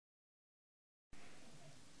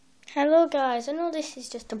Hello guys, I know this is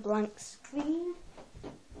just a blank screen.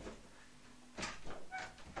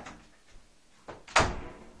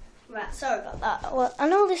 Right, sorry about that. Well, I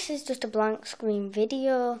know this is just a blank screen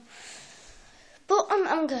video, but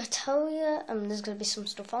I'm going to tell you, there's going to be some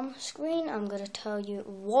stuff on the screen. I'm going to tell you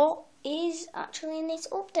what is actually in this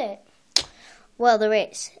update. Well, there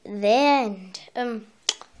is the end,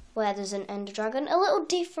 where there's an Ender Dragon, a little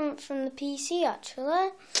different from the PC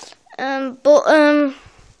actually, but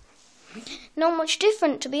not much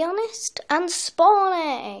different to be honest. And spawn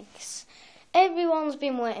eggs. Everyone's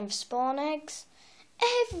been waiting for spawn eggs.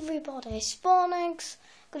 Everybody, spawn eggs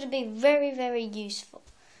going to be very, very useful.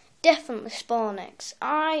 Definitely spawn eggs.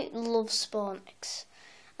 I love spawn eggs.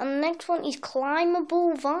 And the next one is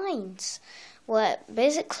climbable vines, where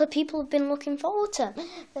basically people have been looking forward to.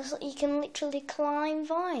 You can literally climb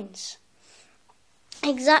vines,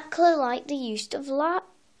 exactly like the use of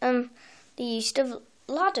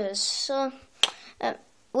ladders. So,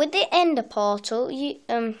 with the Ender Portal, you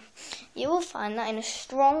will find that in a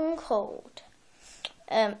stronghold.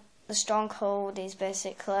 The stronghold is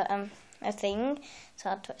basically a thing. It's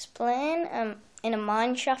hard to explain. In a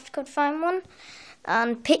mine shaft, you could find one,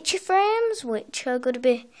 and picture frames, which are going to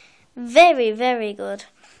be very, very good.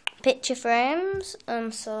 Picture frames.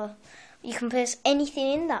 So you can place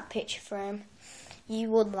anything in that picture frame you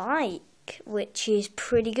would like, which is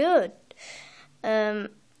pretty good. And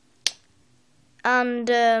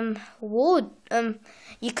wood.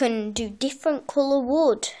 You can do different colour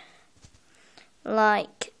wood.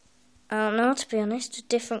 Like, I don't know, to be honest,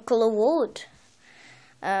 different colour wood.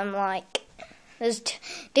 Like, there's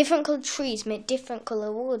different coloured trees make different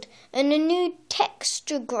colour wood. And a new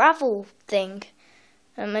texture gravel thing.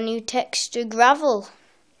 A new texture gravel.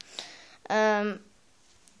 So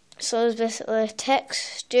there's basically a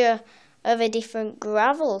texture of a different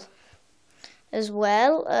gravel as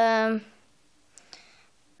well.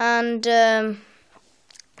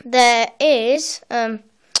 There is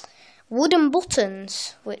wooden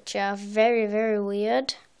buttons, which are very, very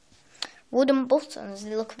weird. Wooden buttons,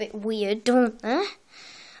 they look a bit weird, don't they?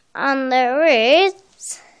 And there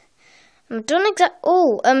is,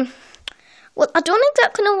 well, I don't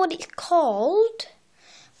exactly know what it's called,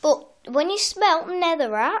 but when you smelt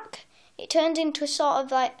netherrack, it turns into a sort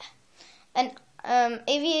of like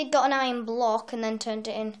if you got an iron block and then turned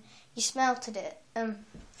it in, you smelted it. It's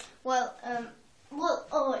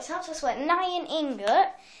hard to explain. An iron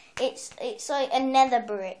ingot, it's like a nether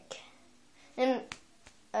brick, and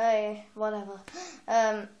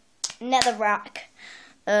netherrack,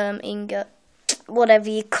 ingot, whatever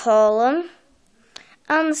you call them,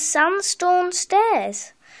 and sandstone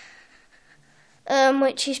stairs,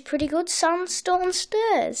 which is pretty good. Sandstone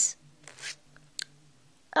stairs.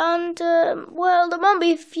 And, well, there might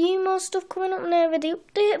be a few more stuff coming up near the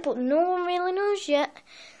update, but no one really knows yet.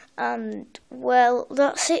 And, well,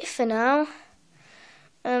 that's it for now.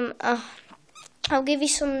 I'll give you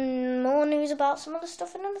some more news about some other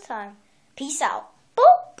stuff another time. Peace out.